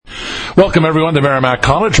Welcome, everyone, to Merrimack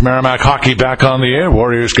College. Merrimack hockey back on the air.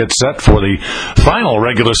 Warriors get set for the final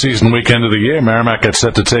regular season weekend of the year. Merrimack gets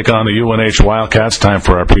set to take on the UNH Wildcats. Time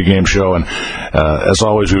for our pregame show. And as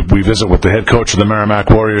always, we visit with the head coach of the Merrimack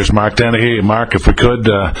Warriors, Mark Dennehy. Mark, if we could,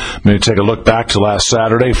 maybe take a look back to last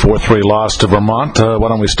Saturday, 4-3 loss to Vermont. Why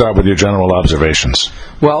don't we start with your general observations?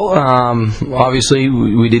 Well, obviously,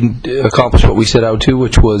 we didn't accomplish what we set out to,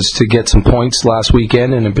 which was to get some points last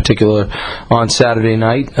weekend, and in particular on Saturday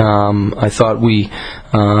night. I thought we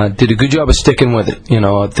did a good job of sticking with it.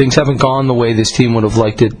 Things haven't gone the way this team would have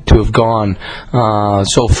liked it to have gone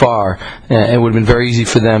so far. It would have been very easy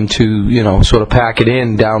for them to, sort of pack it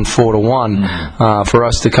in down 4-1. For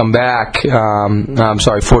us to come back,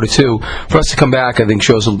 4-2. For us to come back, I think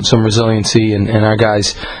shows some resiliency and our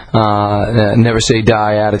guys' never say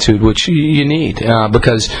die attitude, which you need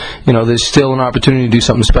because there's still an opportunity to do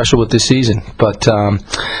something special with this season. But I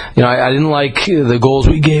didn't like the goals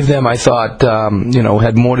we gave them. I thought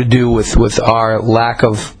had more to do with our lack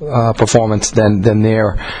of performance than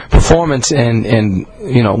their performance, and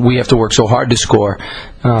we have to work so hard to score.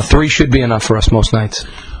 3 should be enough for us most nights.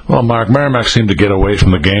 Well, Mark, Merrimack seemed to get away from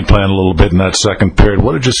the game plan a little bit in that second period.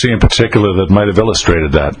 What did you see in particular that might have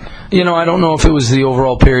illustrated that? I don't know if it was the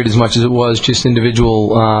overall period as much as it was just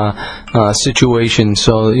individual situations.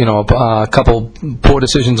 So, a couple poor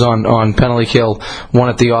decisions on penalty kill, one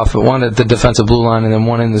at the defensive blue line and then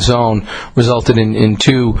one in the zone, resulted in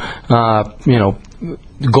 2,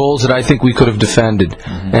 goals that I think we could have defended.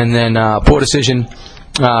 Mm-hmm. And then poor decision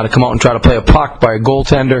to come out and try to play a puck by a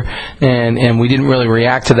goaltender, and we didn't really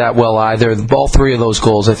react to that well either. All 3 of those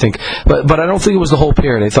goals, I think. But I don't think it was the whole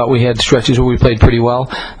period. I thought we had stretches where we played pretty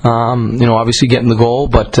well. Obviously getting the goal,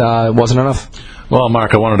 but it wasn't enough. Well,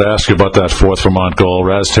 Mark, I wanted to ask you about that 4th Vermont goal.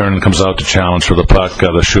 Raz Tiernan comes out to challenge for the puck.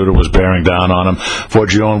 The shooter was bearing down on him.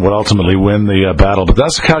 Forgione would ultimately win the battle. But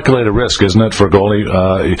that's a calculated risk, isn't it, for a goalie?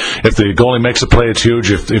 If the goalie makes a play, it's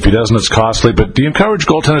huge. If he doesn't, it's costly. But do you encourage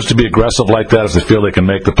goaltenders to be aggressive like that if they feel they can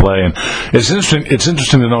make the play? And it's interesting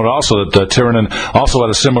to note also that Tiernan also had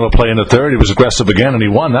a similar play in the third. He was aggressive again, and he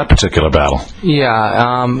won that particular battle.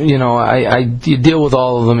 Yeah, you deal with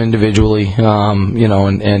all of them individually,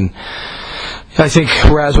 and I think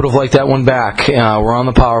Raz would have liked that one back. We're on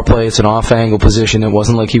the power play. It's an off-angle position. It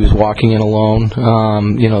wasn't like he was walking in alone.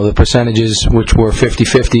 The percentages, which were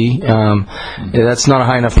 50-50, that's not a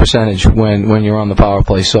high enough percentage when you're on the power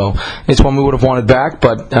play. So it's one we would have wanted back,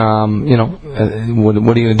 but, what are you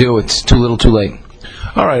going to do? It's too little, too late.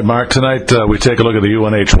 All right, Mark, tonight we take a look at the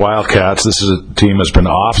UNH Wildcats. This is a team that's been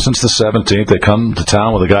off since the 17th. They come to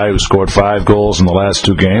town with a guy who scored 5 goals in the last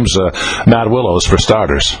 2 games, Matt Willows, for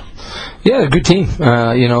starters. Yeah, a good team.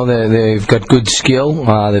 They've got good skill.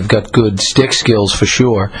 They've got good stick skills for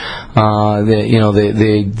sure.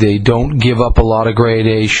 They don't give up a lot of grade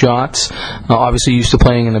A shots. Obviously, used to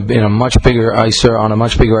playing in a much bigger on a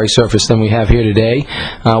much bigger ice surface than we have here today.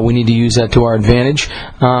 We need to use that to our advantage.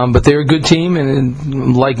 But they're a good team,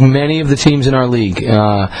 and like many of the teams in our league,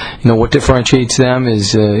 what differentiates them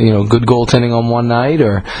is good goaltending on one night,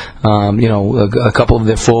 or a couple of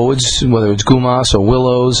their forwards, whether it's Gumas or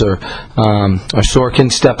Willows or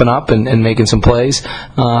Sorkin stepping up and making some plays.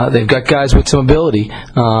 They've got guys with some ability.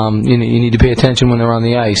 You need to pay attention when they're on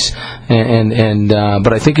the ice.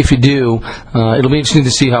 But I think if you do, it'll be interesting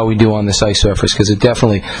to see how we do on this ice surface, because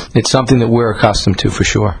it's something that we're accustomed to for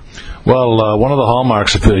sure. Well, one of the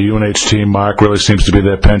hallmarks of the UNH team, Mark, really seems to be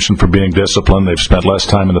their penchant for being disciplined. They've spent less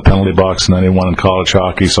time in the penalty box than anyone in college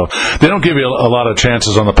hockey, so they don't give you a lot of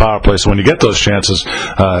chances on the power play. So when you get those chances,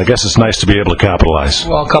 I guess it's nice to be able to capitalize.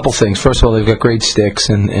 Well, a couple things. First of all, they've got great sticks,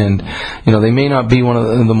 and they may not be one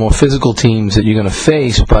of the more physical teams that you're going to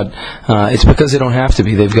face, but it's because they don't have to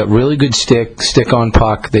be. They've got really good stick on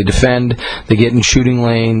puck. They defend. They get in shooting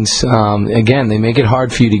lanes. Again, they make it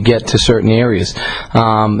hard for you to get to certain areas.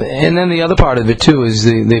 And then the other part of it too is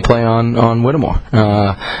they play on Whittemore.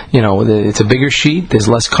 It's a bigger sheet. There's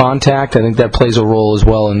less contact. I think that plays a role as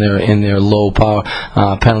well in their low power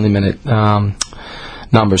penalty minute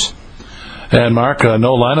numbers. And Mark,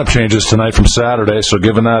 no lineup changes tonight from Saturday. So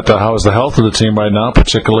given that, how is the health of the team right now,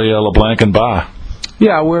 particularly LeBlanc and Ba?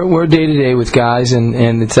 Yeah, we're day to day with guys,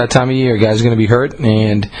 and it's that time of year. Guys are going to be hurt,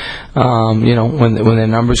 and when their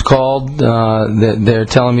number's called, they're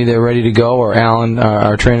telling me they're ready to go, or Alan,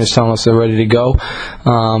 our trainer's telling us they're ready to go.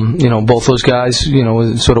 Both those guys,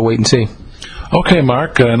 sort of wait and see. Okay,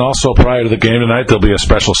 Mark, and also prior to the game tonight, there'll be a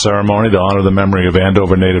special ceremony to honor the memory of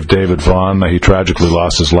Andover native David Vaughn. He tragically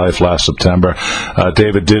lost his life last September.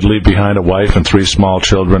 David did leave behind a wife and 3 small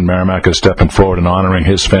children. Merrimack is stepping forward and honoring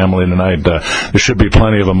his family tonight. There should be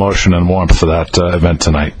plenty of emotion and warmth for that event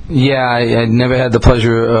tonight. Yeah, I never had the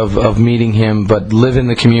pleasure of meeting him, but live in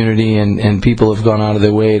the community, and people have gone out of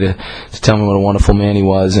their way to tell me what a wonderful man he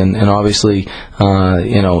was. And obviously,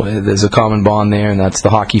 there's a common bond there, and that's the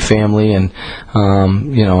hockey family. And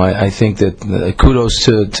I think that kudos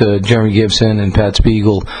to Jeremy Gibson and Pat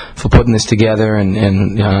Spiegel for putting this together,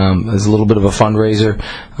 and there's a little bit of a fundraiser.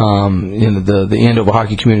 The Andover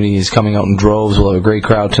hockey community is coming out in droves. We'll have a great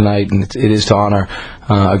crowd tonight, and it is to honor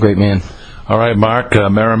a great man. All right, Mark,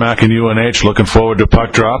 Merrimack and UNH, looking forward to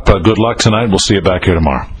puck drop. Good luck tonight. We'll see you back here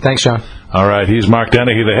tomorrow. Thanks, John. All right, he's Mark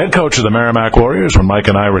Dennehy, the head coach of the Merrimack Warriors. When Mike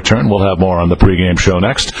and I return, we'll have more on the pregame show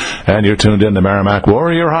next. And you're tuned in to Merrimack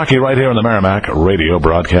Warrior Hockey right here on the Merrimack Radio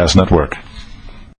Broadcast Network.